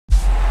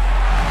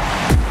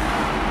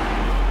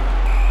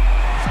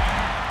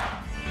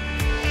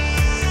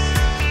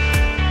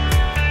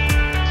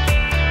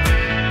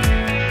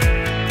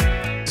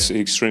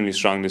extremely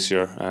strong this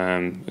year. I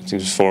think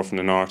there's 4 from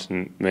the north,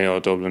 and Mayo,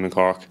 Dublin and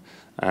Cork.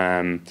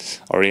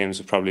 Our aims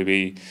would probably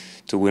be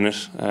to win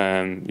it.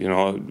 You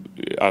know,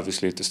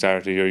 obviously at the start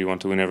of the year you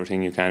want to win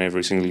everything you can,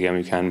 every single game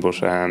you can, but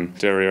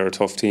Derry are a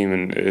tough team,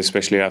 and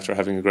especially after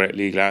having a great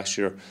league last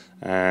year,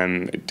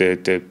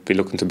 they'd be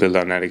looking to build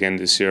on that again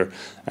this year.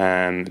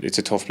 It's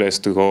a tough place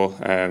to go.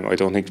 I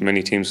don't think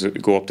many teams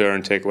go up there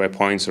and take away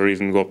points, or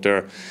even go up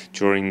there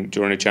during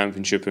a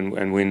championship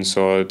and win,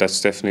 so that's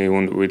definitely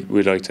one that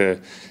we'd like to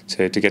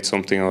get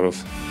something out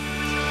of.